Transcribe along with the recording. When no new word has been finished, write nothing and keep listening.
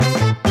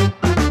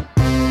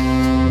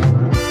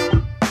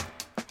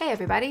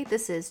everybody.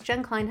 This is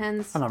Jen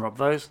Kleinhens. And I'm Rob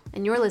Vose.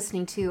 And you're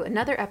listening to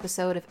another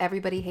episode of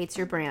Everybody Hates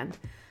Your Brand,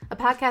 a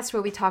podcast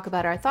where we talk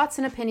about our thoughts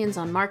and opinions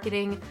on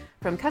marketing,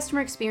 from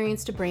customer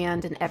experience to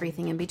brand and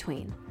everything in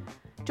between.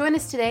 Join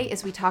us today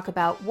as we talk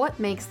about what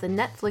makes the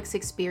Netflix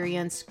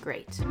experience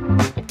great.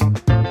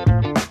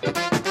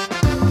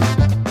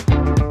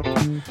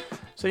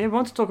 So we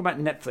want to talk about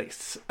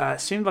Netflix.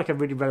 Seemed like a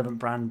really relevant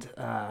brand.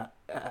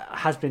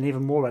 Has been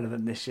even more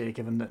relevant this year,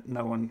 given that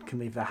no one can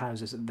leave their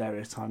houses at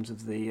various times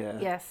of the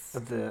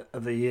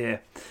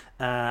year.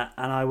 And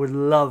I would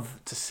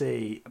love to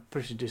see,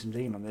 probably should do some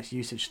digging on this,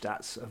 usage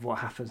stats of what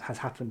has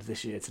happened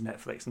this year to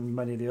Netflix and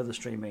many of the other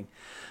streaming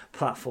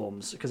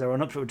platforms, because they're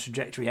on an upward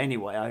trajectory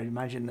anyway. I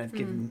imagine they've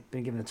been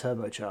given a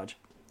turbocharge.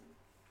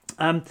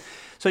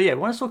 We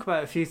want to talk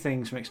about a few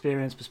things from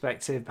experience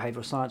perspective,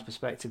 behavioural science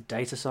perspective,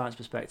 data science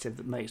perspective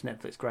that makes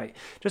Netflix great.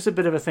 Just a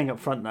bit of a thing up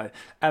front though.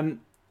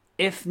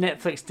 If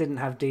Netflix didn't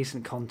have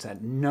decent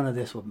content, none of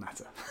this would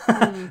matter.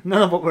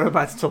 None of what we're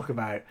about to talk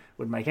about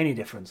would make any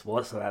difference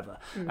whatsoever.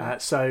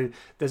 So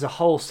there's a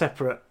whole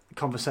separate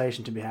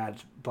conversation to be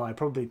had by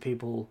probably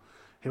people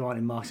who aren't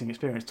in marketing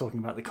experience talking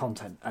about the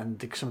content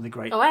and some of the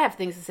great... Oh, I have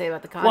things to say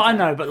about the content. Well, I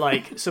know, but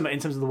like some in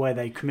terms of the way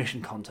they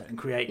commission content and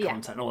create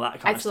content and all that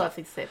kind of stuff. I still have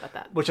things to say about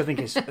that. Which I think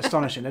is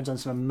astonishing. They've done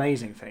some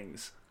amazing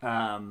things.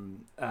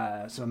 Some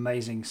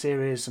amazing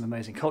series, some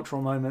amazing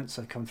cultural moments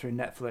have come through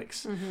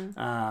Netflix.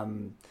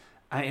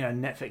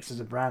 Netflix as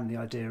a brand, the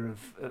idea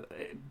of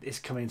is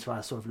coming into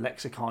our sort of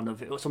lexicon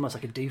of it's almost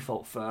like a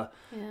default for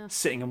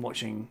sitting and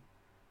watching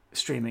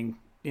streaming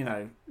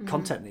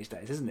content these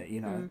days, isn't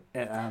it?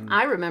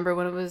 I remember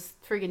when it was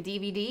friggin'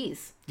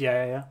 DVDs.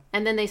 Yeah.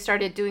 And then they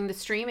started doing the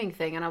streaming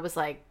thing, and I was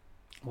like,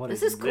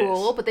 this is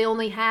cool, but they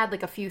only had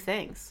like a few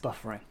things.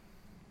 Buffering.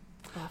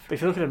 But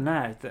if you look at them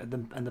now,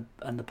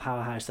 and the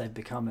powerhouse they've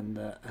become,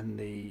 and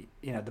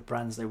the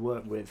brands they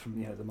work with, from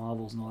the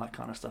Marvels and all that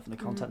kind of stuff, and the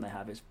content they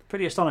have, is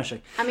pretty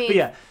astonishing. I mean,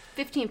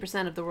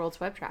 15% of the world's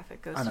web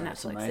traffic goes to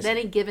Netflix at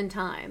any given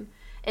time.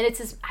 And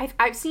it's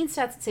I've seen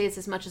stats that say it's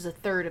as much as a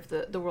third of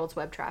the world's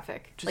web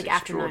traffic, like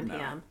after 9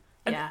 p.m.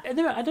 And I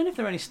don't know if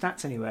there are any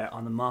stats anywhere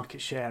on the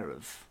market share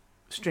of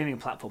streaming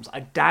platforms.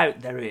 I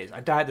doubt there is.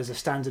 I doubt there's a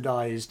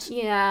standardized...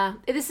 Yeah,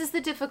 this is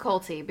the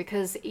difficulty,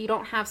 because you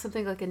don't have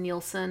something like a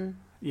Nielsen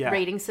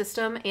rating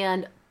system,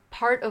 and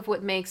part of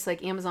what makes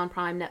like Amazon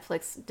Prime,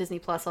 Netflix, Disney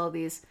Plus, all of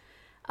these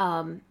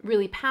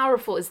really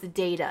powerful is the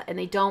data, and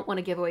they don't want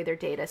to give away their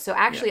data. So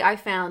actually I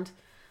found...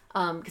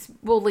 because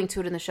we'll link to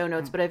it in the show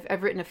notes, but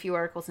I've written a few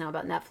articles now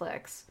about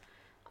Netflix.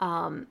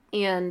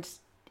 And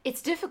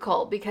it's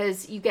difficult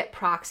because you get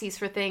proxies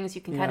for things,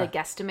 you can kind of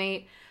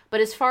guesstimate. But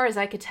as far as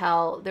I could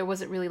tell, there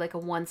wasn't really like a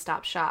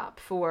one-stop shop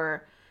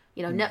for,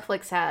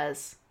 Netflix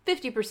has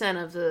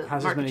 50% of the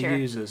has market as many share.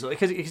 Users.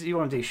 Because you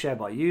want to do share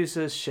by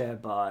users, share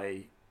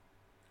by...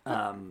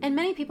 and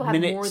many people have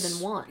minutes. more than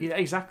one. Yeah,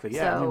 exactly.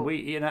 Yeah, So,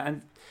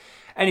 and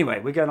anyway,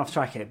 we're going off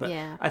track here, but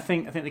Yeah. I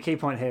think the key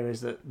point here is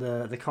that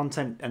the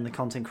content and the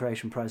content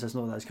creation process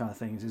and all those kind of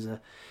things is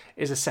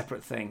a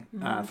separate thing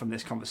from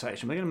this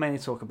conversation. We're going to mainly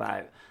talk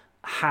about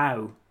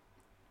how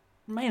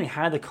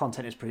the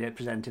content is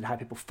presented, how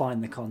people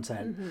find the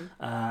content,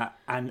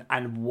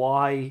 and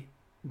why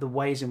the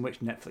ways in which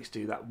Netflix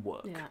do that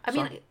work. Yeah, I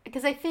mean,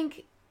 because I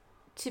think,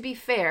 to be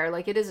fair,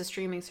 like, it is a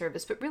streaming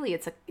service, but really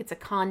it's a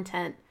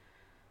content.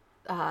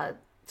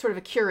 Sort of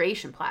a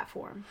curation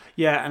platform.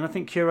 Yeah, and I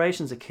think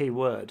curation's a key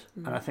word.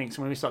 And I think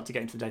when we start to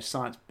get into the data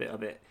science bit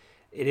of it,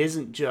 it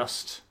isn't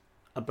just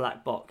a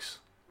black box.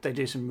 They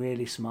do some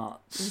really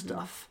smart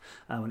stuff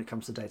when it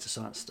comes to data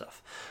science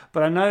stuff.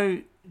 But I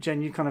know,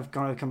 Jen, you kind of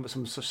come up with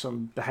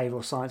some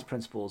behavioural science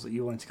principles that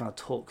you wanted to kind of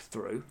talk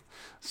through.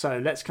 So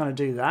let's kind of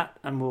do that,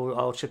 and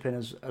I'll chip in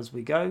as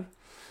we go.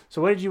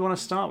 So where did you want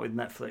to start with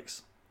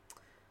Netflix?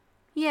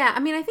 Yeah, I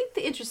mean, I think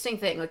the interesting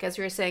thing, like as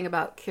you were saying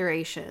about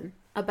curation,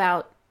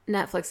 about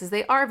Netflix, is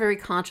they are very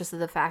conscious of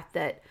the fact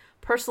that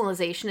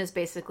personalization is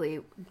basically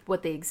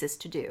what they exist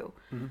to do.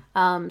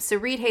 So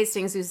Reed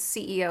Hastings, who's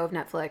CEO of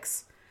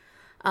Netflix,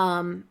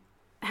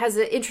 has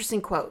an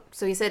interesting quote.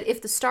 So he said,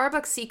 "If the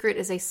Starbucks secret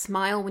is a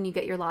smile when you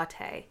get your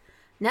latte,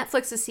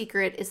 Netflix's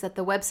secret is that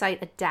the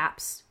website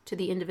adapts to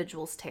the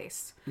individual's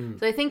tastes."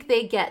 So I think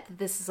they get that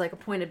this is like a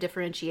point of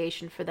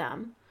differentiation for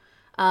them.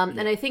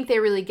 And I think they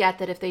really get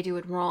that if they do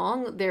it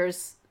wrong,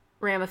 there's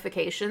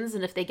ramifications.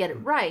 And if they get it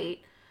right,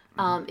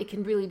 it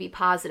can really be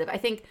positive. I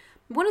think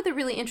one of the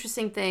really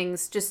interesting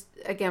things, just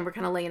again, we're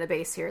kind of laying the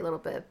base here a little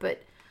bit,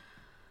 but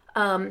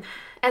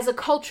as a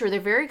culture, they're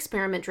very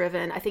experiment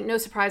driven. I think no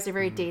surprise, they're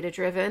very data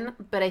driven,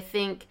 but I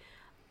think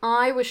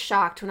I was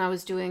shocked when I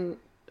was doing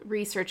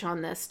research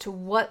on this to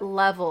what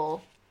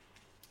level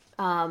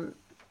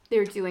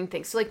they're doing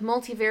things. So like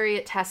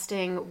multivariate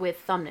testing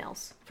with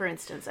thumbnails, for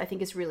instance, I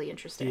think is really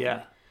interesting.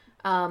 Yeah.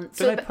 So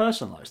they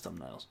personalize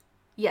thumbnails?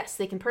 Yes,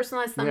 they can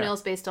personalize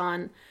thumbnails based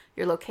on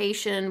your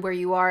location, where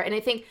you are. And I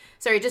think,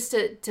 sorry, just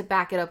to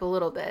back it up a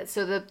little bit.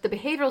 So the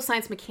behavioral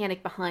science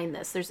mechanic behind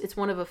this, it's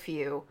one of a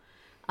few.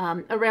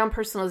 Around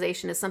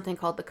personalization is something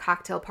called the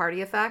cocktail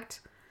party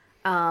effect.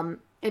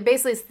 And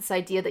basically it's this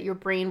idea that your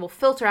brain will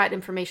filter out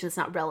information that's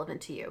not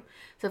relevant to you.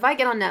 So if I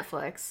get on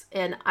Netflix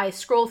and I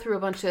scroll through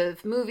a bunch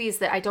of movies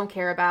that I don't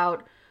care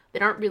about,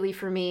 that aren't really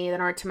for me, that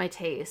aren't to my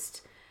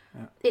taste,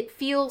 it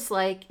feels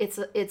like it's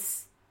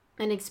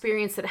an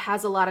experience that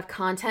has a lot of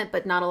content,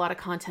 but not a lot of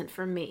content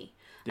for me.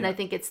 And I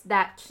think it's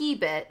that key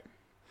bit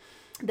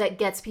that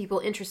gets people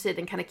interested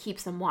and kind of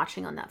keeps them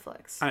watching on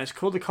Netflix. And it's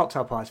called the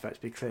cocktail party effect,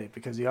 to be clear,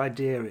 because the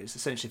idea is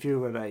essentially if you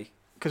were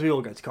because we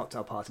all go to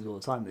cocktail parties all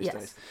the time these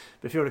days,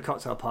 but if you're at a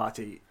cocktail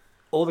party,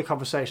 all the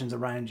conversations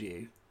around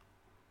you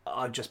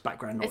are just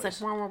background noise.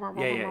 It's like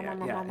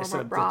It's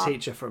the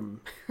teacher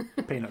from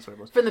Peanuts, what it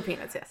was. From the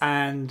Peanuts, yes.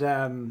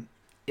 And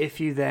if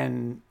you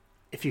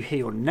hear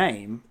your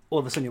name, all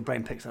of a sudden your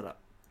brain picks that up.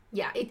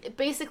 Yeah,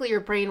 basically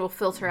your brain will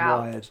filter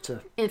out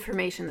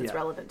information that's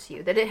relevant to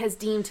you, that it has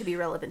deemed to be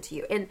relevant to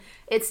you. And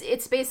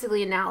it's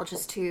basically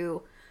analogous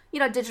to,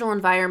 digital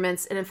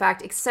environments. And in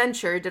fact,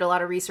 Accenture did a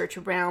lot of research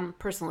around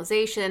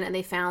personalization, and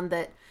they found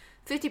that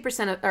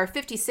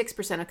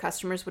 56% of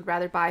customers would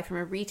rather buy from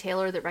a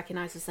retailer that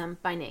recognizes them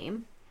by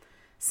name.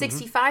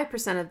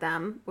 65% of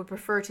them would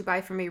prefer to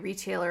buy from a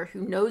retailer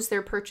who knows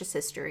their purchase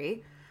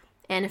history.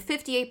 And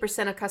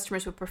 58% of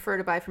customers would prefer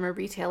to buy from a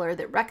retailer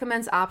that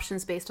recommends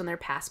options based on their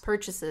past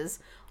purchases.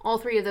 All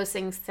three of those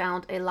things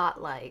sound a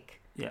lot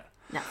like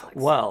Netflix.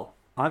 Well,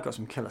 I've got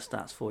some killer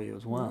stats for you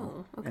as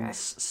well. Ooh, okay. In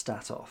this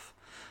stat off.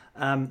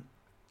 The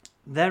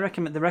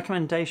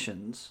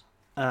recommendations,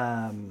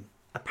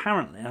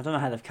 apparently, I don't know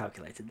how they've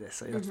calculated this,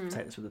 so you have to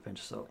take this with a pinch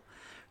of salt,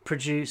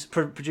 produces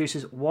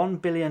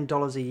 $1 billion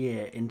a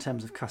year in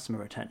terms of customer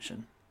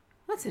retention.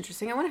 That's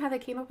interesting. I wonder how they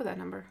came up with that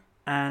number.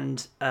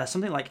 And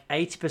something like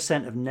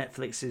 80% of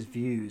Netflix's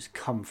views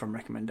come from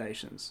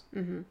recommendations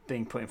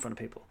being put in front of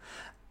people.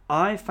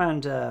 I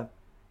found a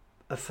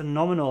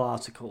phenomenal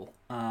article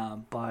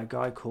by a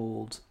guy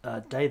called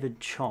David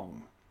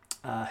Chong,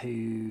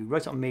 who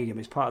wrote it on Medium.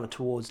 He's part of the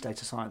Towards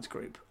Data Science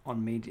group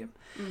on Medium.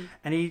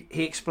 And he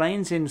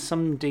explains in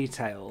some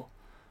detail,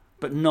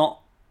 but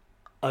not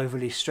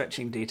overly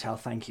stretching detail,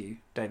 thank you,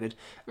 David,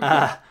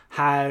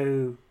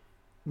 how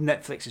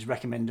Netflix's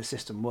recommender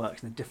system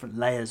works and the different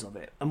layers of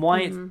it, and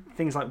why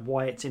things like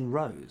why it's in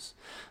rows.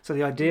 So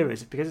the idea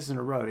is because it's in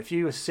a row, if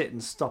you sit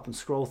and stop and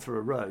scroll through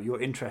a row,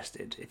 you're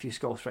interested. If you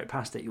scroll straight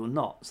past it, you're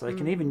not. So they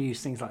can even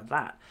use things like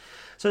that.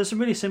 So there's some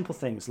really simple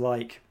things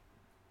like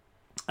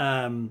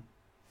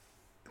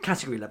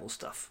category level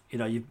stuff.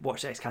 You've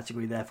watched X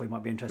category, therefore you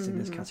might be interested in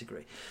this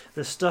category.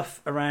 The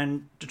stuff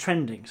around the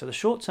trending, so the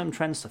short-term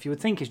trend stuff, you would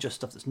think is just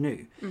stuff that's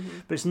new,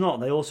 but it's not.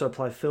 They also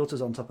apply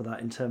filters on top of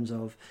that in terms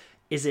of,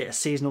 is it a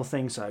seasonal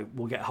thing? So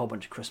we'll get a whole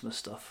bunch of Christmas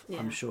stuff,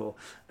 I'm sure.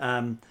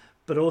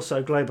 But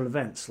also global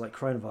events like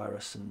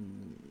coronavirus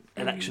and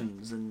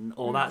elections and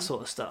all that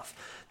sort of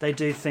stuff. They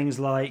do things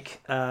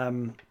like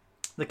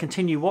the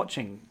continue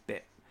watching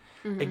bit.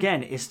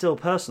 Again, is still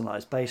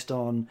personalised based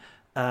on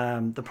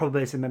the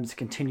probability of members to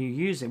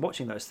continue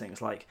watching those things.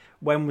 Like,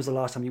 when was the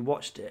last time you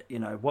watched it?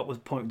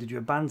 What point did you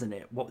abandon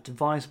it? What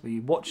device were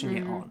you watching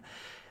it on?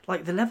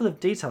 Like, the level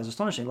of detail is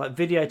astonishing. Like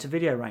video to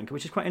video ranker,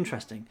 which is quite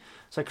interesting.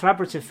 So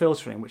collaborative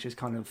filtering, which is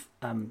kind of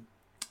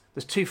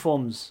there's two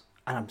forms,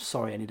 and I'm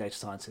sorry any data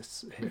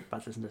scientists who are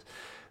about to listen to this.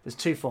 There's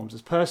two forms.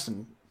 There's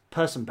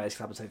person-based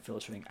collaborative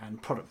filtering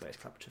and product-based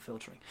collaborative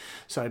filtering.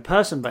 So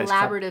person-based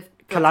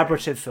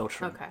collaborative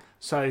filtering. Okay.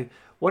 So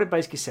what it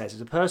basically says is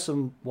a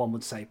person one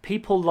would say,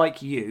 people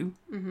like you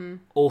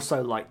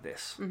also like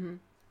this. And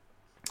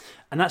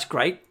that's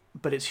great.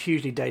 But it's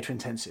hugely data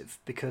intensive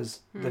because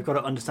they've got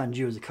to understand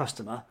you as a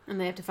customer, and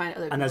they have to find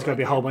other. And there's going to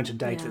be a whole bunch of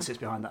data that sits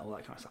behind that, all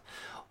that kind of stuff.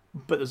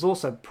 But there's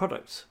also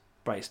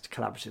product-based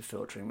collaborative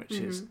filtering, which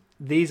is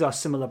these are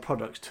similar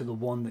products to the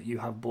one that you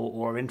have bought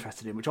or are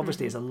interested in, which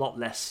obviously is a lot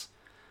less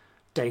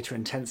data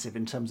intensive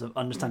in terms of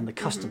understanding the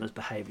customer's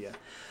behaviour.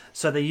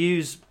 So they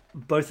use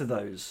both of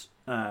those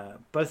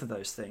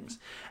things,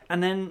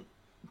 and then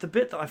the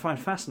bit that I find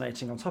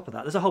fascinating on top of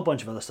that, there's a whole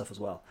bunch of other stuff as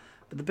well.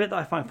 But the bit that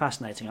I find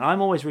fascinating, and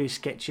I'm always really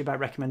sketchy about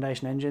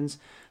recommendation engines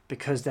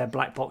because they're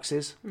black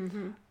boxes,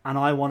 and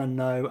I want to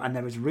know, and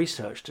there is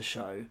research to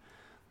show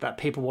that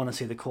people want to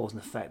see the cause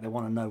and effect. They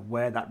want to know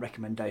where that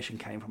recommendation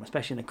came from,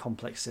 especially in a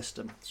complex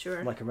system,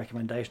 like a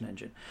recommendation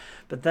engine.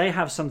 But they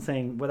have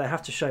something where they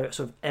have to show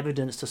sort of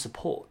evidence to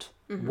support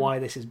why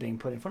this is being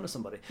put in front of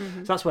somebody.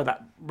 So that's where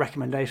that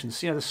recommendations,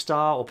 the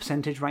star or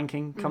percentage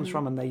ranking comes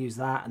from, and they use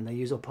that, and they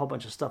use a whole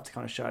bunch of stuff to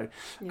kind of show,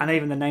 and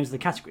even the names of the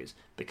categories,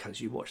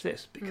 because you watched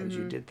this, because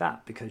you did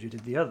that, because you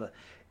did the other.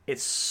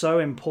 It's so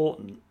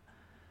important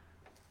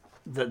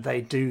that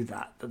they do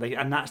that,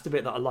 and that's the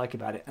bit that I like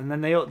about it. And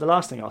then the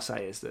last thing I'll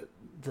say is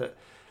that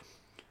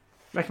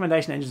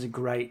recommendation engines are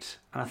great,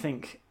 and I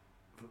think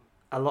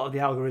a lot of the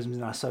algorithms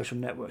in our social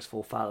networks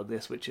fall foul of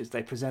this, which is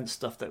they present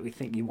stuff that we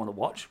think you want to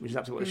watch, which is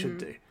absolutely what they should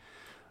do.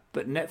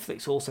 But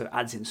Netflix also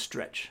adds in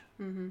stretch.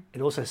 It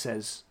also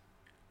says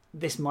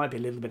this might be a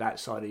little bit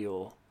outside of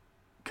your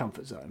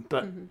comfort zone,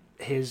 but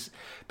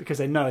because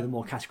they know the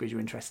more categories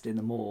you're interested in,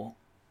 the more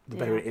the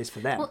better it is for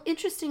them. Well,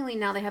 interestingly,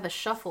 now they have a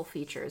shuffle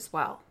feature as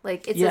well.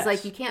 Like, it says,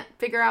 like, you can't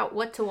figure out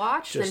what to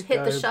watch, then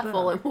hit the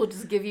shuffle and we'll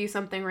just give you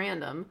something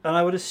random. And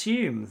I would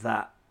assume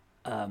that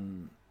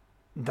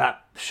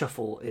that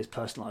shuffle is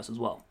personalized as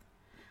well.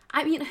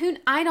 I mean,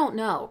 I don't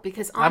know,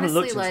 because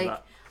honestly, like,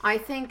 I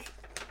think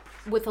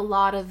with a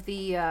lot of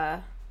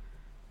the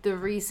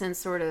recent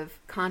sort of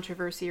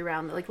controversy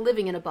around, like,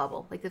 living in a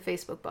bubble, like the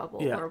Facebook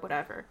bubble or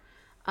whatever,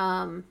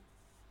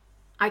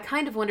 I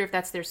kind of wonder if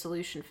that's their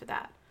solution for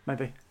that.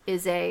 Maybe.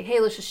 Is hey,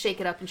 let's just shake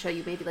it up and show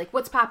you maybe, like,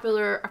 what's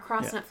popular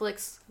across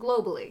Netflix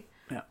globally.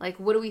 Yeah. Like,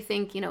 what do we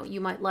think,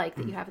 you might like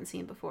that you haven't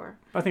seen before?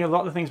 I think a lot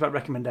of the things about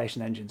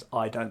recommendation engines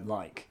I don't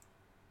like,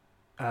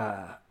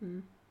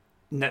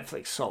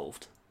 Netflix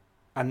solved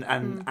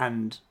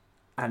and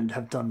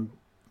have done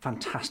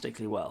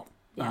fantastically well.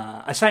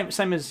 Yeah.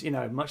 Same as,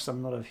 much as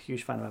I'm not a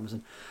huge fan of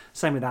Amazon,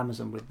 same with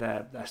Amazon with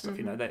their stuff.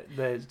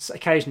 There's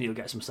occasionally you'll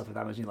get some stuff with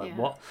Amazon, you're like,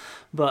 what?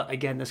 But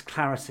again, there's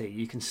clarity.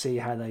 You can see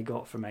how they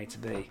got from A to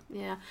B.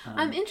 Yeah.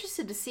 I'm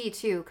interested to see,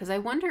 too, because I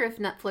wonder if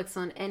Netflix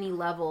on any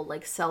level,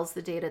 like, sells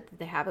the data that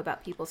they have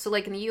about people. So,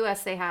 like, in the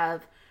U.S., they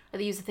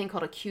use a thing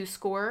called a Q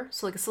score.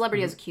 So, like, a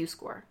celebrity has a Q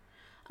score.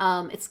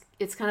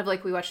 It's kind of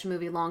like we watched the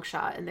movie Long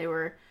Shot, and they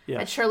were...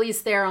 And Charlize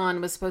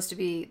Theron was supposed to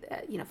be,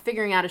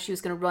 figuring out if she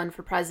was going to run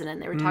for president.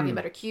 They were talking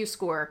about her Q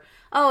score.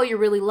 Oh, you're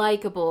really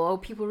likable. Oh,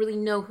 people really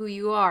know who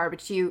you are,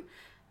 but you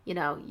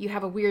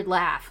have a weird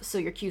laugh, so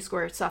your Q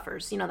score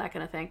suffers. That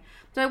kind of thing.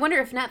 So I wonder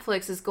if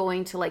Netflix is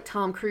going to, like,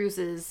 Tom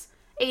Cruise's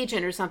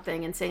agent or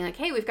something and saying, like,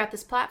 hey, we've got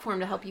this platform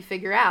to help you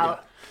figure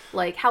out,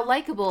 like, how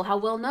likable, how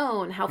well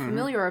known, how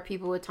familiar are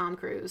people with Tom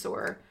Cruise,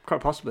 or quite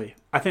possibly.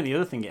 I think the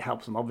other thing it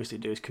helps them obviously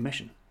do is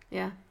commission.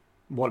 Yeah.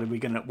 What are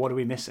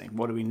we missing?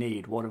 What do we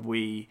need?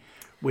 We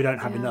don't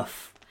have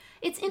enough.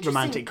 It's interesting.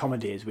 Romantic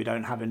comedies. We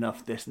don't have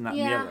enough this and that and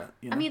the other.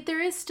 I mean,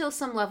 there is still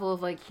some level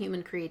of, like,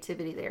 human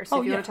creativity there. So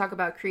if you want to talk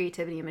about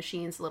creativity and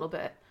machines a little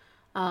bit,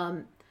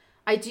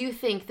 I do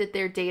think that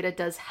their data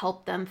does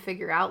help them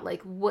figure out,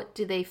 like, what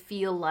do they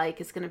feel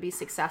like is going to be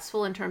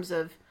successful in terms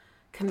of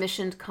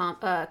commissioned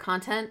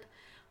content.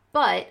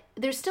 But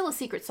there's still a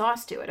secret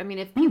sauce to it. I mean,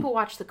 if people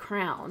watch The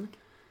Crown...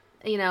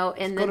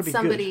 and then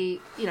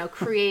somebody,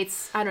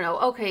 creates, I don't know,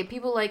 okay,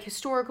 people like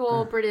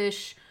historical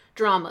British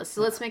dramas,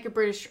 so let's make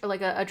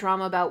a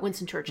drama about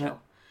Winston Churchill. Yeah.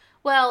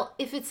 Well,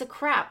 if it's a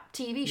crap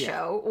TV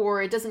show,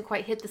 or it doesn't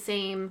quite hit the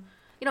same,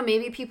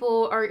 maybe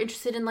people are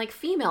interested in, like,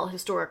 female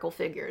historical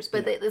figures,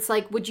 but it's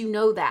like, would you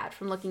know that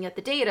from looking at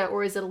the data,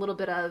 or is it a little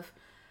bit of,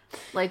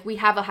 like, we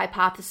have a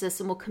hypothesis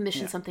and we'll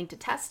commission something to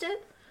test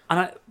it?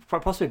 And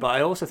possibly, but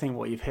I also think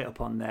what you've hit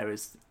upon there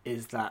is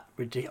that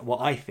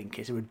what I think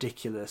is a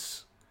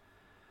ridiculous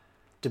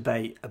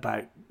debate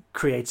about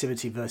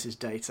creativity versus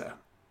data,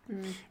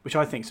 which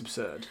I think is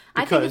absurd.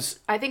 Because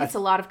I think it's a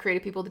lot of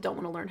creative people that don't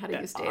want to learn how to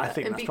use data. I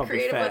think that's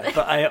probably fair.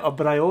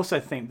 But I also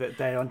think that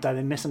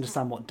they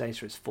misunderstand what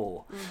data is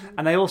for,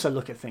 and they also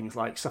look at things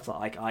like stuff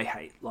like I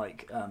hate,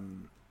 like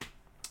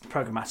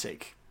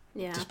programmatic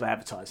display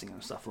advertising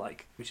and stuff,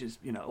 like, which is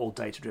all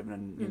data driven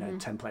and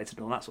templated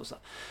and all that sort of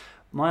stuff.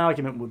 My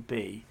argument would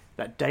be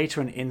that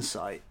data and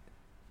insight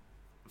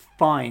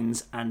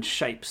finds and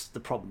shapes the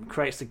problem,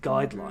 creates the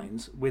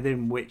guidelines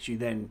within which you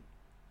then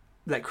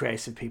let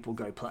creative people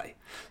go play.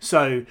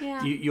 So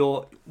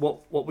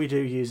what we do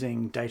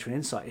using data and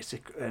insight is to,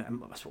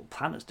 and that's what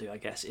planners do, I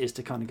guess, is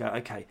to kind of go,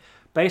 okay,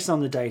 based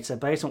on the data,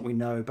 based on what we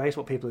know, based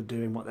on what people are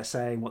doing, what they're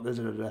saying,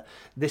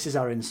 this is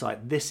our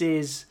insight. This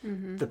is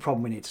the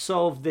problem we need to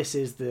solve. This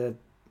is the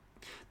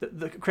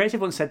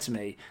creative once said to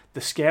me,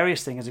 the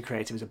scariest thing as a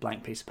creative is a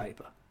blank piece of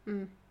paper.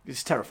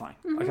 It's terrifying.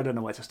 Like, I don't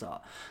know where to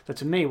start. So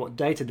to me, what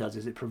data does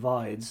is it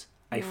provides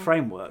a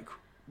framework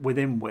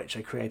within which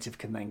a creative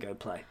can then go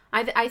play.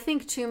 I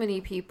think too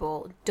many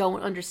people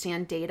don't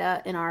understand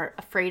data and are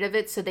afraid of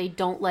it, so they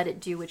don't let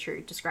it do what you're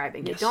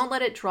describing. Yes. They don't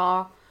let it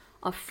draw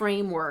a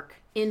framework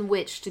in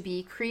which to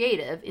be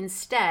creative.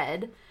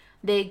 Instead,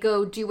 they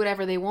go do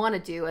whatever they want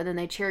to do, and then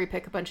they cherry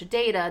pick a bunch of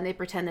data and they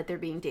pretend that they're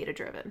being data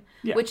driven,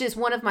 which is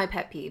one of my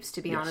pet peeves,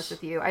 to be honest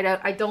with you.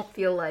 I don't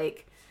feel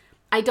like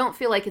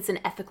it's an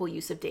ethical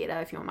use of data,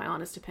 if you want my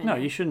honest opinion.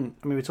 No, you shouldn't.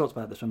 I mean, we talked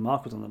about this when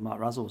Mark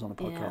Razzle was on the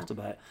podcast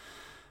about,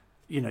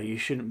 you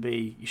shouldn't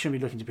be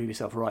looking to prove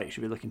yourself right. You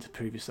should be looking to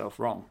prove yourself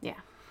wrong. Yeah.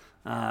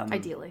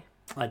 Ideally.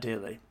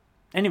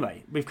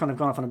 Anyway, we've kind of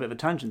gone off on a bit of a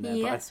tangent there.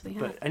 Yes, we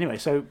have. But anyway,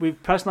 so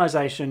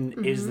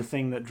personalization is the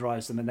thing that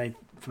drives them, and they,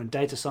 from a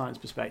data science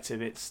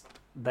perspective,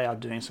 they are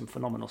doing some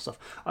phenomenal stuff.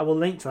 I will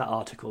link to that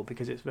article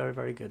because it's very,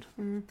 very good.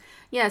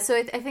 Yeah, so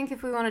I think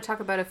if we want to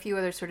talk about a few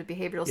other sort of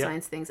behavioral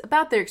science things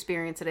about their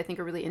experience that I think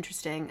are really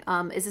interesting,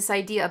 is this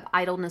idea of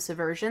idleness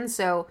aversion.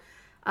 So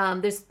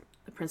there's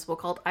a principle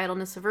called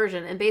idleness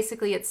aversion, and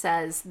basically it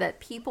says that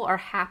people are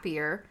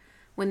happier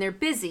when they're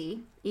busy,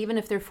 even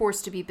if they're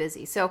forced to be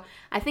busy. So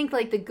I think,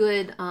 like, a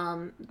good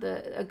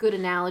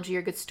analogy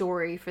or good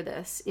story for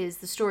this is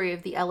the story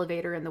of the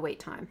elevator and the wait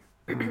time.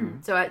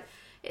 So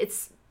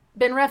it's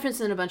been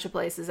referenced in a bunch of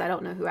places. I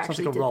don't know who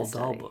actually did this study. Sounds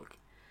like a Roald Dahl book.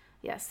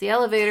 Yes, the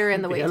elevator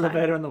and the wait time. The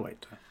elevator and the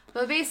wait time.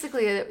 Well,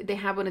 basically, they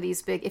have one of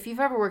these big... If you've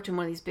ever worked in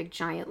one of these big,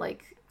 giant,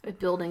 like,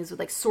 buildings with,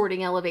 like,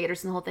 sorting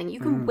elevators and the whole thing, you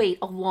can wait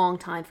a long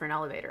time for an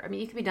elevator. I mean,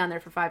 you can be down there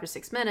for 5 to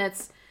 6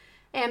 minutes.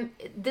 And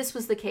this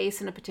was the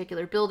case in a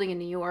particular building in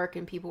New York,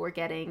 and people were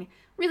getting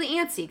really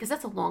antsy, because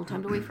that's a long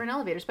time to wait for an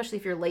elevator, especially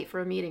if you're late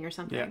for a meeting or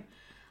something.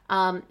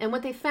 Yeah. And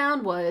what they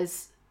found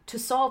was, to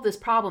solve this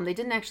problem, they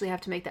didn't actually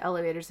have to make the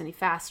elevators any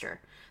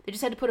faster. They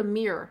just had to put a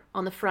mirror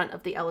on the front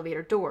of the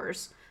elevator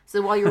doors.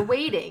 So while you're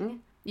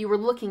waiting... You were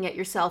looking at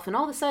yourself, and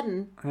all of a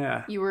sudden,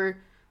 you were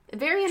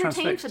very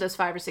entertained for those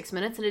 5 or 6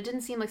 minutes, and it didn't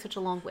seem like such a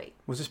long wait.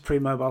 Was this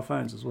pre-mobile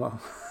phones as well?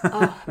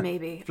 Oh,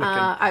 maybe.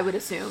 I would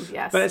assume,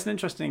 yes. But it's an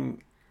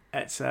interesting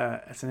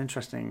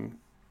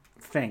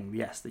thing,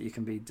 yes, that you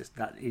can be just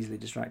that easily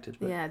distracted.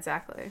 But. Yeah,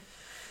 exactly.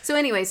 So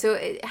anyway,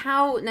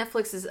 how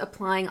Netflix is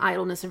applying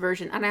idleness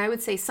aversion, and I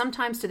would say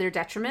sometimes to their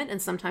detriment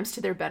and sometimes to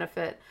their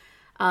benefit,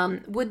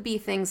 would be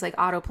things like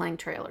auto-playing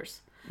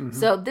trailers. Mm-hmm.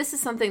 So this is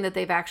something that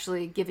they've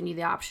actually given you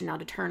the option now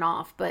to turn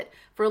off. But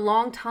for a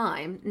long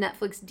time,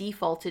 Netflix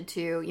defaulted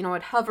to,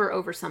 I'd hover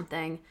over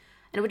something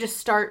and it would just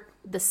start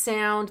the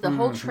sound, the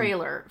whole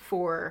trailer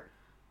for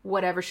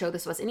whatever show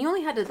this was. And you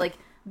only had to like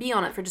be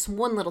on it for just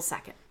one little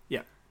second.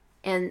 Yeah.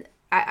 And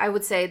I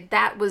would say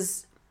that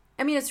was,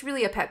 it's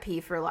really a pet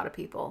peeve for a lot of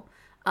people.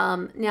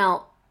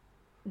 Now,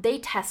 they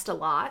test a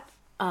lot.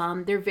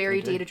 They're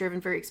very data-driven,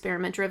 very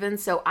experiment-driven.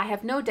 So I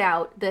have no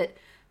doubt that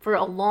for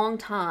a long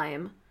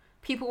time,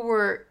 people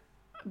were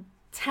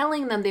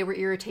telling them they were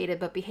irritated,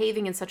 but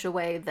behaving in such a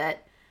way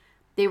that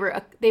they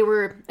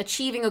were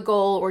achieving a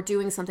goal or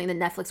doing something that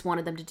Netflix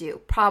wanted them to do.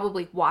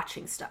 Probably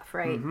watching stuff,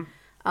 right?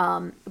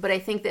 Mm-hmm. But I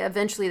think that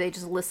eventually they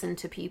just listened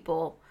to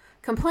people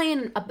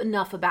complain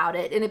enough about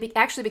it, and it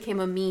actually became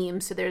a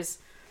meme. So there's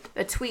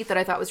a tweet that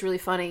I thought was really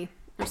funny,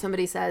 where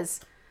somebody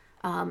says,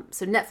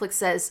 so Netflix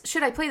says,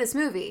 "Should I play this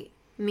movie?"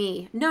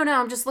 Me, no,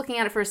 I'm just looking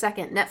at it for a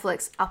second.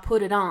 Netflix, I'll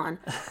put it on.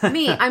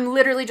 Me, I'm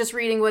literally just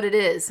reading what it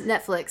is.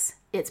 Netflix,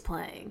 it's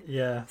playing.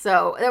 Yeah.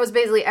 So that was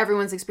basically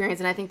everyone's experience,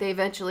 and I think they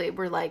eventually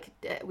were like,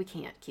 we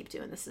can't keep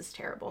doing this. This is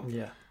terrible.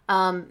 Yeah.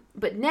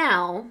 But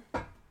now,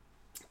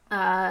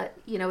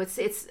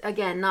 it's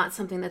again not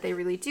something that they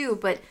really do,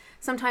 but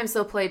sometimes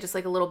they'll play just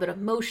like a little bit of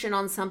motion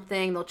on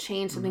something. They'll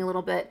change something a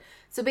little bit.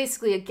 So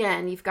basically,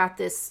 again, you've got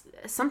this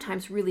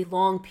sometimes really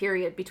long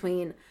period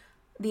between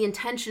the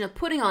intention of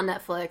putting on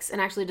Netflix and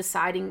actually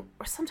deciding,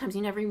 or sometimes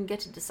you never even get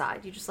to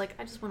decide. You just like,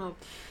 I just want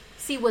to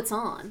see what's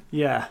on.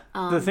 Yeah.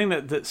 The thing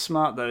that's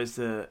smart though is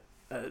that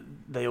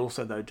they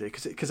also though do,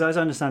 because as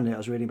I understand it, I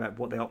was reading about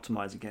what they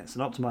optimize against,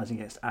 and optimizing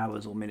against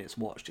hours or minutes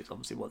watched is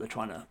obviously what they're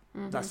trying to.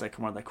 Mm-hmm. That's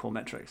one of their core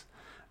metrics,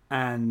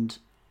 and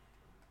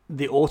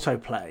the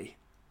autoplay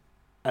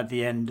at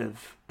the end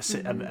of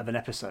of an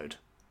episode.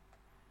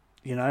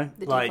 The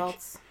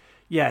defaults.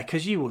 Yeah,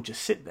 because you will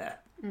just sit there.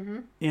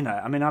 Mm-hmm.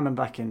 I remember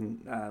back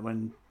in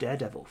when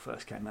Daredevil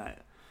first came out,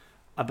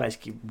 I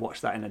basically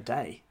watched that in a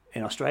day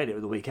in Australia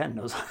over the weekend.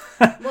 I was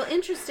Well,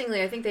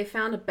 interestingly, I think they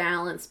found a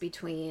balance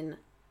between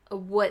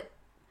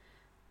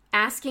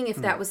asking if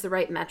that was the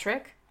right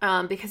metric,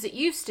 because it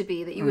used to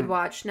be that you would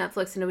watch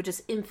Netflix and it would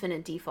just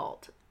infinite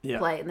default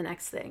play the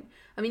next thing.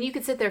 You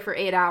could sit there for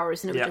 8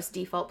 hours and it would just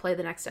default play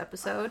the next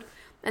episode.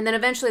 And then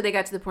eventually they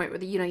got to the point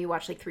where you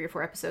watch like 3 or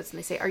 4 episodes and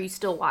they say, "Are you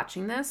still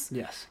watching this?"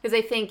 Yes. Because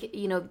they think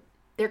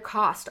their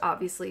cost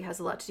obviously has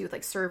a lot to do with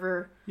like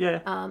servers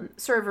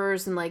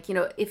and like,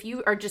 if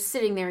you are just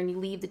sitting there and you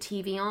leave the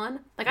TV on,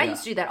 like I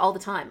used to do that all the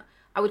time.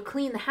 I would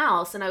clean the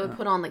house and I would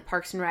put on like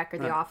Parks and Rec or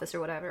The Office or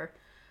whatever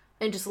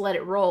and just let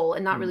it roll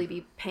and not really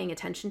be paying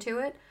attention to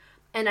it.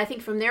 And I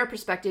think from their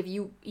perspective,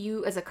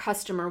 you as a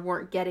customer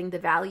weren't getting the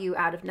value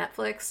out of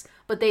Netflix,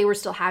 but they were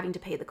still having to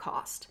pay the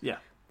cost. Yeah.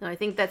 And I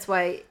think that's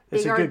why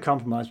it's a good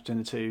compromise between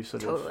the two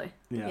sort of. Totally.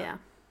 Yeah.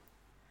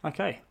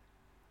 Okay.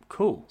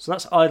 Cool. So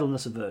that's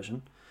idleness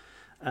aversion.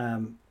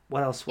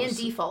 What else was... And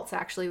defaults,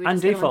 actually. We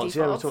defaults.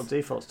 Yeah, we talked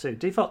defaults too.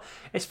 Default.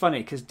 It's funny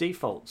because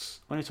defaults,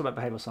 when you talk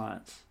about behavioural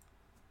science,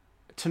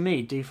 to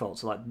me,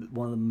 defaults are like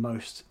one of the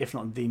most, if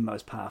not the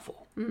most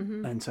powerful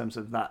in terms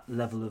of that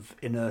level of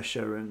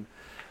inertia and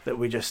that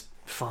we just,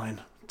 fine,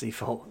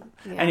 default.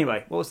 Yeah.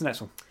 Anyway, what was the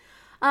next one?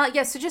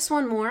 So just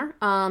one more.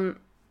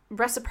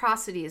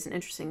 Reciprocity is an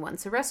interesting one.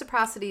 So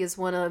reciprocity is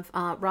one of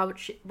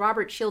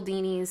Robert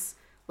Cialdini's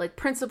like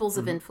principles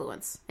of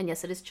influence, and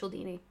yes, it is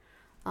Cialdini.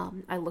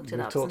 I looked it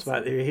up. Talked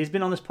about he's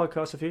been on this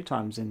podcast a few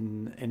times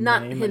in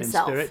not name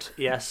himself. And in spirit.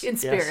 Yes, in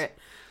spirit.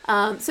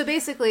 So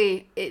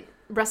basically,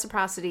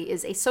 reciprocity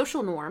is a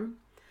social norm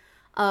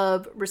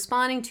of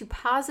responding to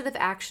positive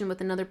action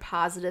with another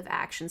positive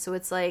action. So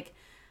it's like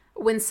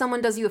when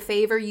someone does you a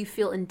favor, you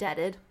feel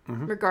indebted,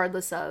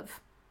 regardless of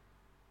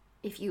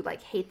if you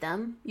like hate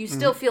them, you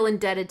still feel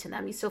indebted to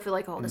them. You still feel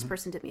like, oh, this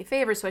person did me a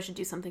favor, so I should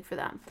do something for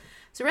them.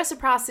 So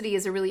reciprocity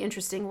is a really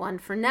interesting one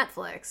for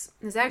Netflix.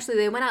 Because actually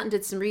they went out and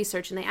did some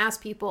research and they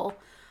asked people,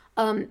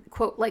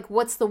 quote, like,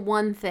 what's the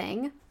one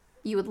thing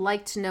you would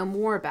like to know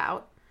more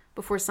about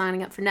before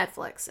signing up for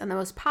Netflix? And the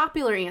most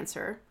popular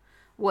answer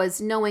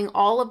was knowing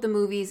all of the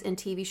movies and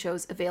TV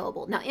shows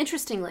available. Now,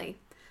 interestingly,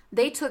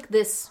 they took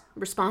this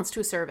response to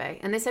a survey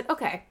and they said,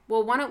 okay,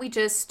 well, why don't we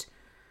just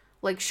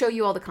like show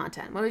you all the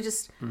content? Why don't we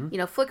just,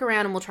 flick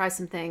around and we'll try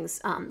some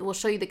things. We'll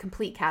show you the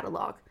complete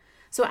catalog.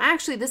 So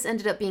actually this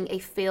ended up being a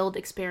failed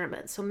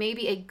experiment. So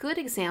maybe a good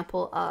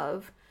example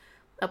of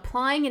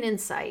applying an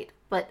insight,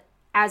 but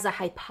as a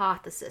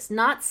hypothesis,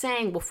 not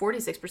saying, well,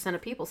 46%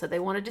 of people said they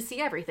wanted to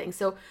see everything.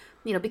 So,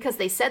 because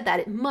they said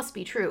that, it must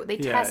be true. They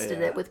tested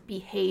it with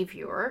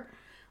behavior,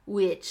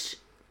 which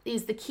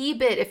is the key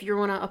bit if you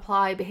want to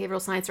apply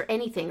behavioral science or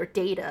anything or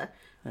data,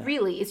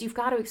 really, is you've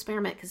got to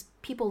experiment because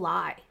people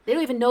lie. They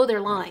don't even know they're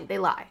lying. They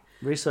lie.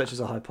 Research is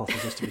a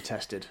hypothesis to be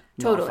tested,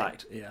 totally. Not a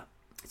fact. Yeah.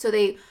 So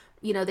they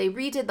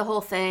redid the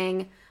whole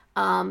thing.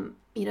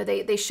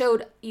 They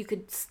showed you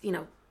could,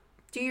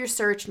 do your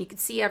search and you could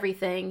see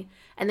everything,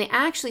 and they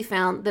actually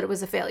found that it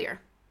was a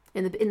failure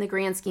in the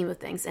grand scheme of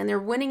things. And their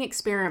winning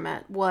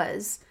experiment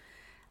was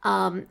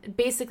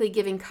basically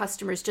giving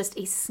customers just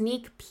a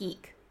sneak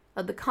peek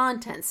of the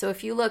content. So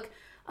if you look,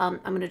 I'm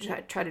going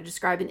to try to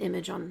describe an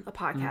image on a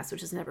podcast,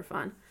 which is never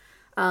fun.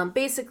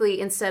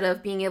 Basically, instead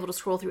of being able to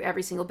scroll through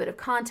every single bit of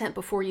content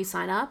before you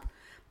sign up,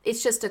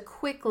 it's just a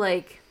quick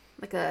like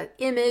a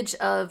image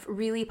of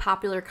really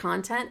popular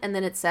content, and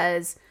then it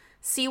says,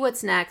 see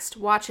what's next,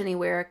 watch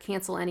anywhere,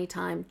 cancel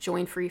anytime,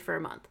 join free for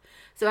a month.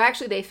 So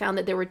actually they found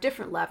that there were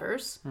different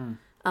levers.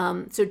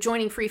 So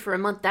joining free for a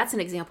month, that's an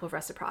example of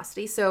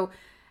reciprocity. So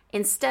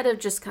instead of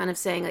just kind of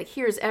saying like,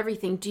 here's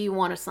everything, do you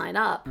want to sign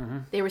up?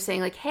 They were saying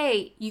like,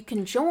 hey, you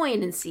can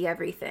join and see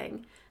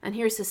everything, and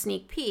here's a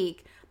sneak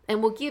peek,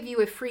 and we'll give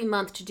you a free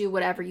month to do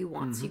whatever you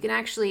want. So you can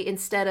actually,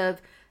 instead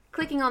of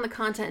clicking on the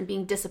content and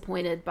being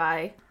disappointed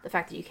by the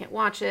fact that you can't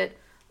watch it,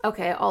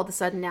 okay, all of a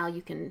sudden now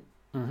you can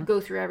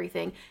go through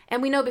everything.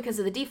 And we know because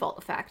of the default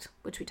effect,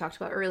 which we talked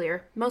about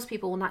earlier, most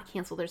people will not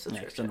cancel their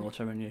subscription. Yeah, it's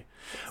an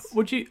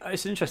auto-renew.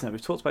 It's interesting that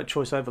we've talked about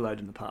choice overload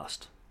in the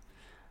past.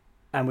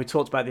 And we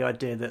talked about the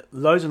idea that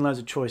loads and loads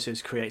of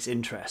choices creates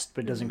interest,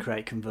 but it doesn't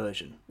create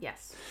conversion.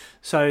 Yes.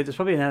 So there's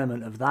probably an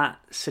element of that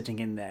sitting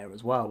in there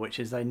as well, which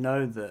is they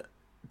know that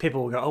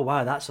people will go, oh,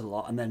 wow, that's a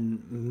lot. And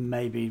then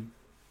maybe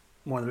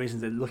one of the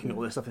reasons they're looking at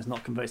all this stuff is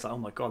not converted. It's like, oh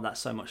my God,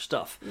 that's so much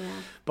stuff. Yeah.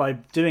 By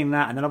doing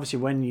that, and then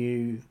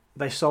obviously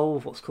they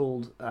solve what's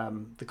called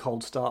the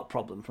cold start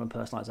problem from a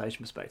personalization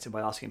perspective by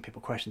asking people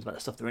questions about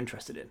the stuff they're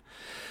interested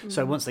in.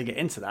 So once they get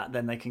into that,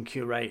 then they can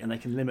curate and they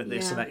can limit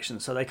their selection.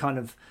 So they're kind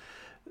of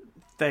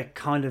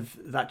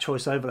that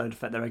choice overload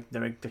effect.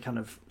 They're kind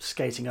of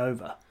skating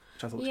over,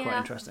 which I thought was quite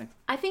interesting.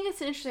 I think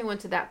it's an interesting one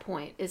to that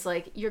point. Is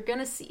like you're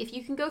gonna see if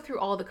you can go through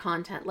all the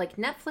content. Like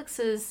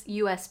Netflix's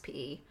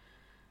USP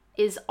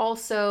is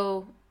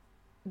also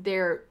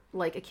their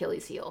like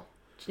Achilles heel.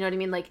 Do you know what I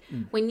mean? Like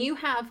when you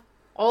have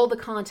all the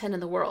content in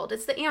the world,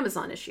 it's the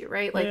Amazon issue,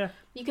 right? Like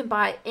you can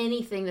buy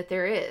anything that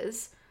there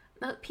is.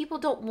 People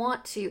don't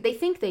want to. They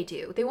think they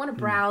do. They want to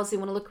browse. They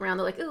want to look around.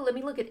 They're like, oh, let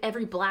me look at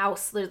every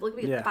blouse. Look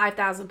at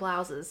 5,000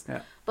 blouses.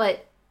 Yeah.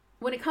 But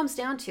when it comes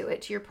down to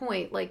it, to your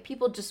point, like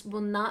people just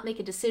will not make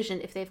a decision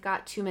if they've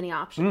got too many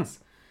options.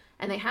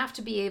 And they have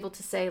to be able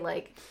to say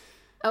like,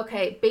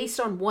 okay, based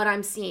on what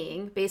I'm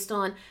seeing, based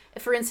on,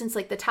 for instance,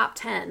 like the top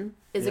 10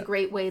 is a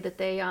great way that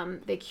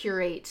they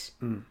curate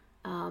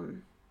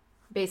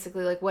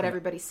basically like what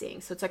everybody's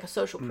seeing. So it's like a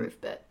social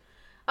proof bit.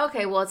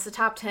 Okay, well, it's the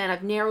top 10.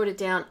 I've narrowed it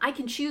down. I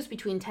can choose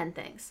between 10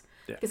 things.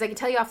 Because I can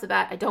tell you off the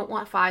bat, I don't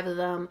want 5 of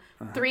them.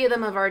 3 of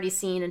them I've already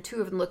seen, and 2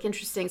 of them look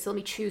interesting, so let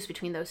me choose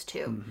between those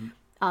 2.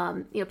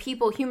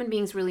 Human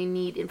beings really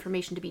need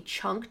information to be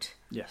chunked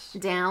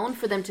down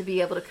for them to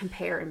be able to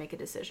compare and make a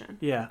decision.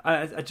 Yeah,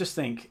 I just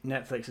think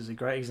Netflix is a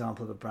great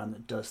example of a brand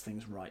that does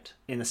things right,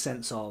 in the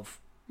sense of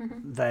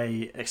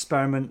they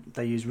experiment,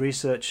 they use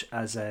research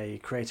as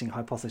creating a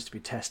hypothesis to be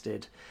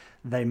tested,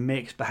 they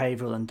mix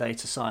behavioural and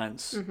data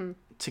science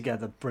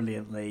together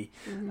brilliantly.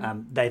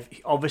 They've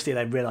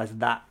realised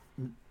that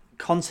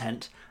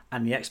content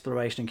and the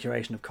exploration and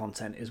curation of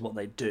content is what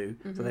they do.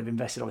 So they've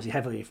invested obviously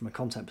heavily from a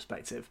content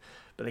perspective,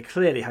 but they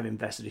clearly have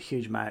invested a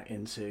huge amount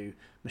into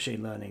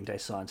machine learning, data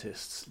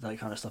scientists, that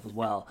kind of stuff as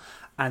well.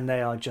 And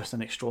they are just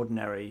an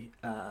extraordinary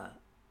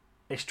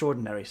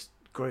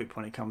group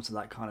when it comes to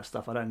that kind of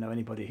stuff. I don't know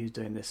anybody who's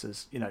doing this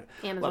as,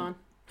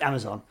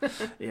 Amazon,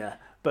 yeah.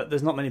 But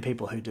there's not many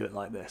people who do it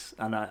like this,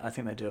 and I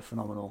think they do a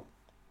phenomenal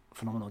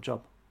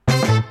job.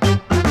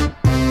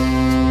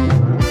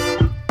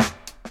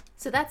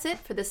 So that's it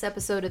for this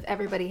episode of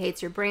Everybody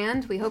Hates Your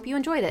Brand. We hope you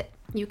enjoyed it.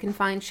 You can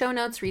find show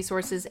notes,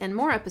 resources, and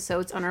more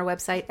episodes on our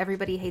website,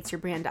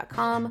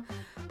 everybodyhatesyourbrand.com.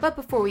 But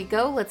before we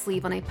go, let's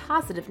leave on a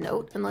positive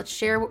note and let's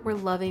share what we're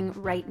loving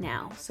right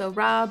now. So,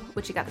 Rob,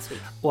 what you got this week?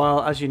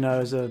 Well, as you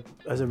know, as a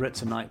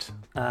Ritzer Knight,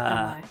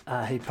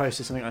 he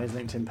posted something on his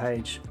LinkedIn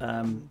page,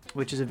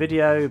 which is a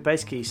video,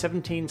 basically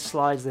 17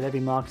 slides that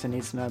every marketer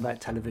needs to know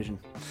about television.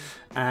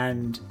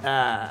 And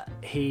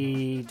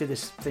he did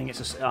this thing.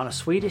 It's on a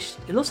Swedish.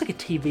 It looks like a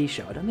TV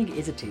show. I don't think it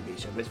is a TV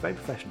show, but it's very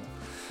professional.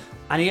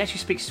 And he actually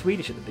speaks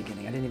Swedish at the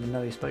beginning. I didn't even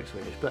know he spoke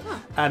Swedish, but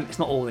it's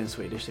not all in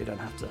Swedish, so you don't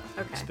have to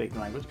speak the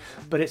language.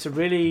 But it's a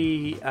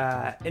really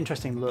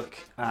interesting look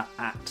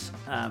at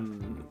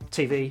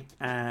TV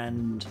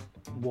and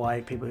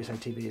why people who say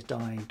TV is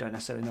dying don't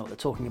necessarily know what they're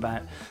talking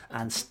about,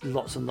 and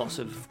lots and lots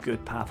of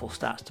good, powerful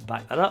stats to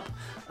back that up.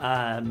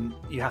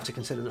 You have to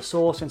consider the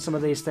source in some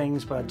of these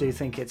things, but I do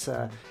think it's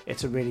a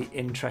really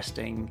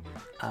interesting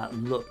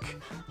look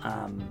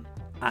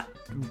at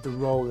the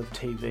role of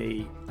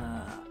TV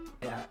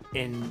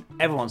in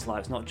everyone's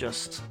lives, not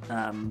just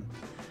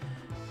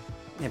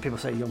people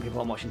say young people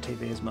aren't watching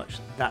TV as much.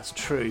 That's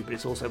true, but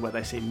it's also where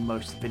they see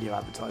most video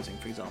advertising,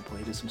 for example.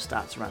 He did some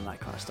stats around that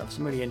kind of stuff.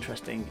 Some really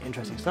interesting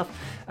stuff.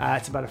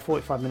 It's about a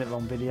 45-minute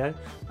long video,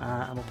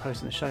 and we'll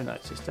post in the show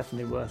notes. It's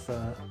definitely worth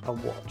a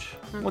watch.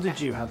 Okay. What did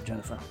you have,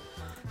 Jennifer?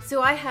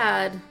 So I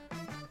had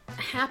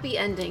a happy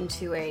ending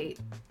to a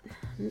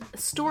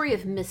story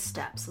of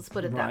missteps. Let's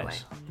put it that way.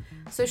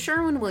 So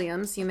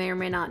Sherwin-Williams, you may or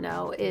may not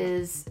know,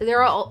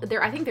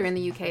 I think they're in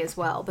the UK as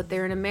well, but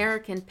they're an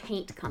American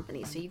paint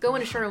company. So you go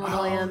into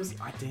Sherwin-Williams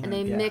and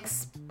they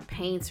mix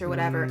paints or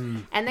whatever.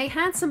 And they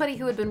had somebody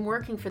who had been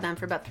working for them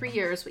for about 3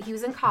 years. He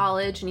was in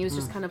college and he was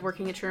just kind of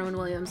working at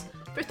Sherwin-Williams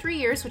for 3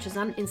 years, which is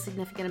an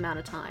insignificant amount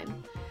of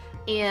time.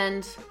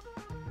 And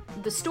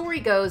the story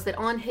goes that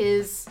on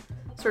his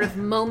sort of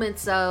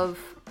moments of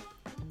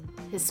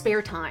his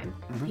spare time,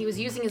 he was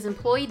using his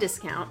employee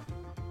discount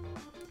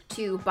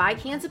to buy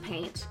cans of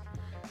paint,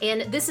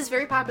 and this is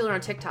very popular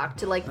on TikTok,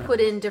 to put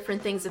in different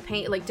things of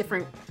paint, like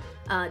different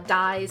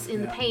dyes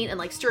in the paint,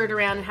 and stir it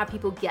around and have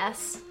people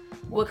guess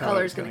what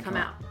color is going to come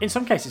out. In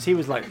some cases, he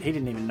was he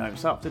didn't even know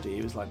himself, did he?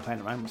 He was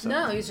playing around with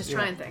something. No, he was just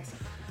trying things.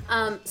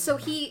 So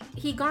he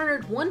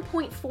garnered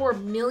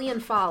 1.4 million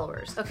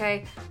followers.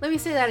 Okay, let me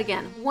say that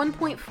again: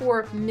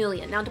 1.4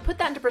 million. Now, to put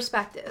that into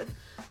perspective,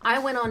 I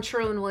went on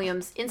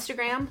Sherwin-Williams'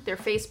 Instagram, their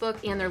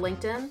Facebook, and their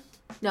LinkedIn.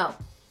 No.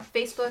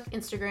 Facebook,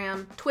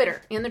 Instagram,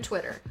 Twitter, and their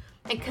Twitter,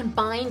 and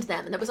combined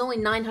them, and that was only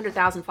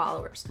 900,000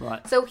 followers.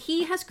 Right. So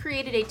he has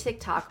created a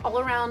TikTok all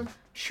around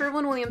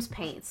Sherwin-Williams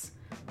paints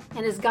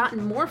and has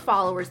gotten more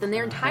followers than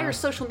their entire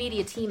social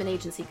media team and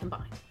agency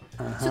combined.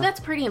 So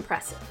that's pretty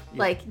impressive.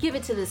 Yeah. Give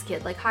it to this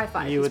kid, high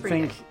five. You would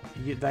think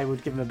they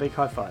would give him a big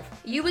high five.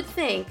 You would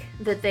think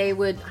that they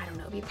would,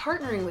 be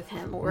partnering with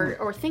him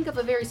or think of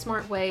a very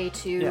smart way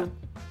to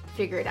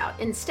figure it out.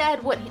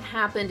 Instead, what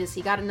happened is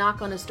he got a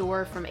knock on his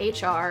door from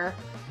HR.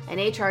 And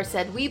HR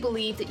said, we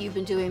believe that you've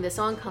been doing this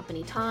on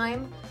company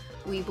time.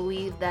 We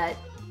believe that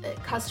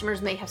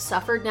customers may have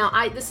suffered. Now,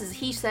 this is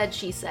he said,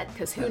 she said,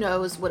 because who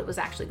knows what was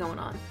actually going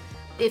on.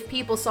 If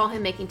people saw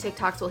him making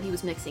TikToks while he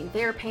was mixing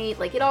their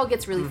paint, it all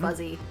gets really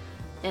fuzzy.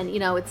 And,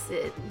 it's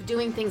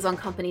doing things on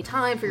company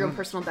time for your own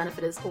personal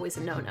benefit is always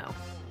a no-no.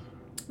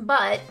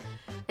 But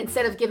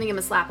instead of giving him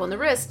a slap on the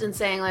wrist and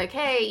saying,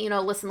 hey,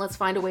 listen, let's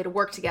find a way to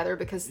work together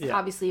because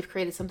obviously you've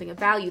created something of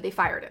value, they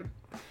fired him.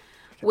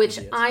 Which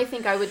I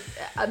think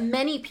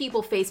many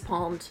people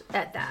facepalmed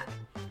at that.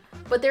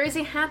 But there is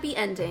a happy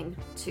ending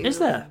to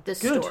this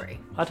story.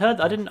 I'd heard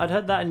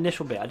that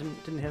initial bit. I didn't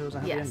hear there was a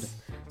happy ending.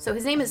 So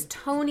his name is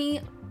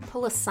Tony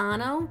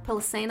Pilasano,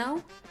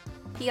 Piloseno.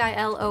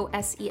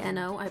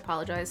 I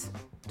apologize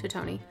to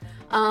Tony.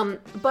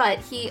 But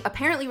he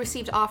apparently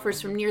received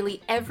offers from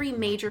nearly every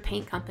major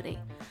paint company.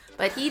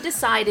 But he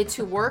decided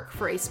to work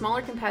for a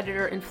smaller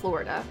competitor in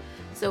Florida.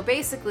 So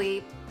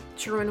basically,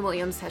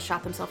 Sherwin-Williams has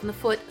shot themselves in the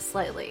foot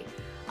slightly.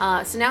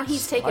 So now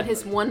he's taken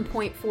his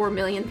 1.4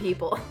 million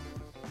people,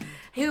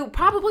 who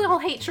probably all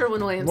hate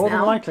Sherwin-Williams now. More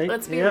than likely.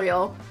 Let's be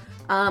real.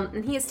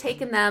 And he has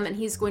taken them, and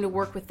he's going to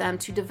work with them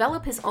to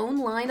develop his own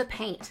line of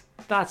paint.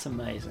 That's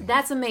amazing.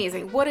 That's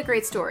amazing. What a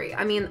great story.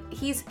 I mean,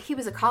 he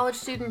was a college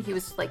student. He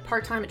was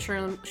part-time at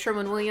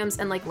Sherwin-Williams.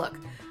 And look,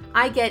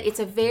 I get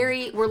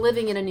we're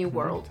living in a new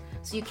world.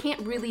 So you can't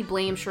really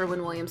blame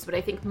Sherwin-Williams. But I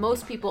think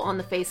most people on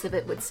the face of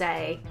it would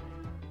say,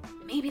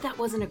 maybe that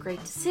wasn't a great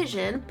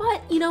decision,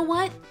 but you know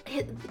what?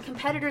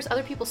 Competitors,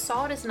 other people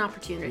saw it as an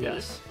opportunity,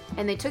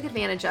 and they took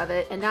advantage of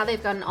it, and now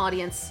they've got an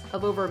audience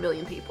of over 1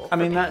 million people. I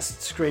mean, that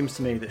screams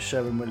to me that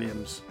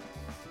Sherwin-Williams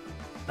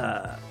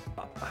are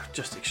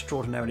just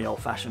extraordinarily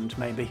old-fashioned,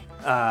 maybe,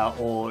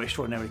 or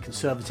extraordinarily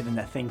conservative in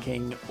their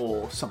thinking,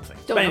 or something.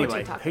 Don't know what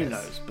TikTok who is.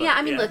 knows? But,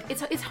 I mean, look,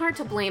 it's hard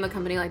to blame a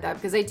company like that,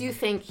 because I do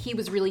think he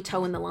was really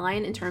toeing the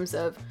line in terms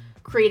of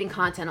creating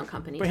content on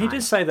company time. But he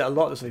did say that a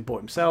lot of this he bought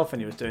himself, and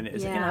he was doing it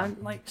as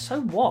so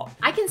what?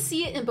 I can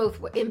see it in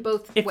both ways.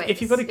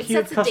 If you've got a queue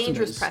of customers a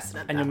dangerous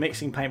precedent, and you're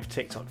mixing paint for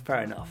TikTok,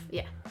 fair enough.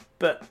 Yeah.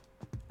 But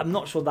I'm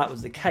not sure that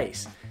was the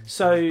case.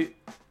 So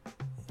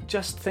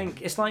just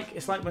think, it's like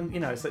when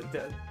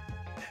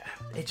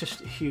it's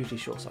just hugely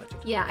short-sighted.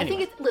 Yeah,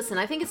 anyway.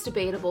 I think it's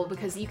debatable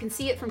because you can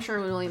see it from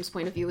Sherwin-Williams'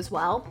 point of view as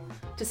well.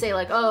 To say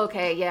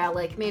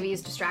maybe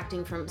he's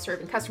distracting from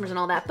serving customers and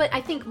all that. But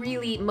I think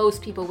really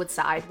most people would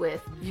side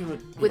with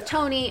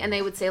Tony, and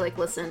they would say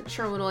listen,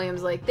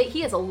 Sherwin-Williams,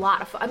 he has a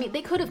lot of. I mean,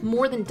 they could have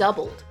more than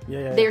doubled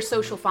their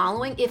social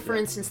following if, for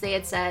instance, they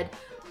had said,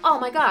 oh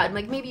my God,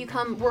 like maybe you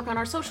come work on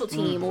our social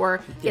team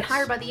or get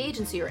hired by the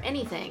agency or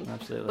anything.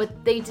 Absolutely.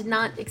 But they did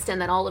not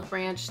extend that olive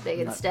branch.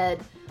 They instead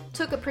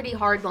took a pretty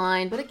hard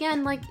line. But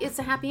again, like it's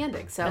a happy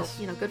ending. So,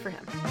 good for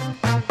him.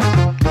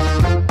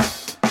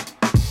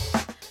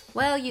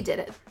 Well, you did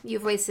it.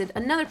 You've wasted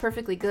another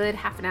perfectly good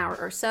half an hour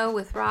or so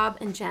with Rob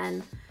and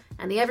Jen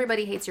and the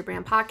Everybody Hates Your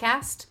Brand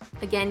podcast.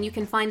 Again, you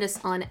can find us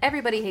on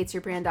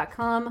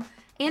everybodyhatesyourbrand.com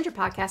and your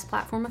podcast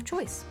platform of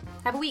choice.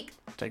 Have a week.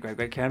 Take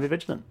great care and be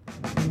vigilant.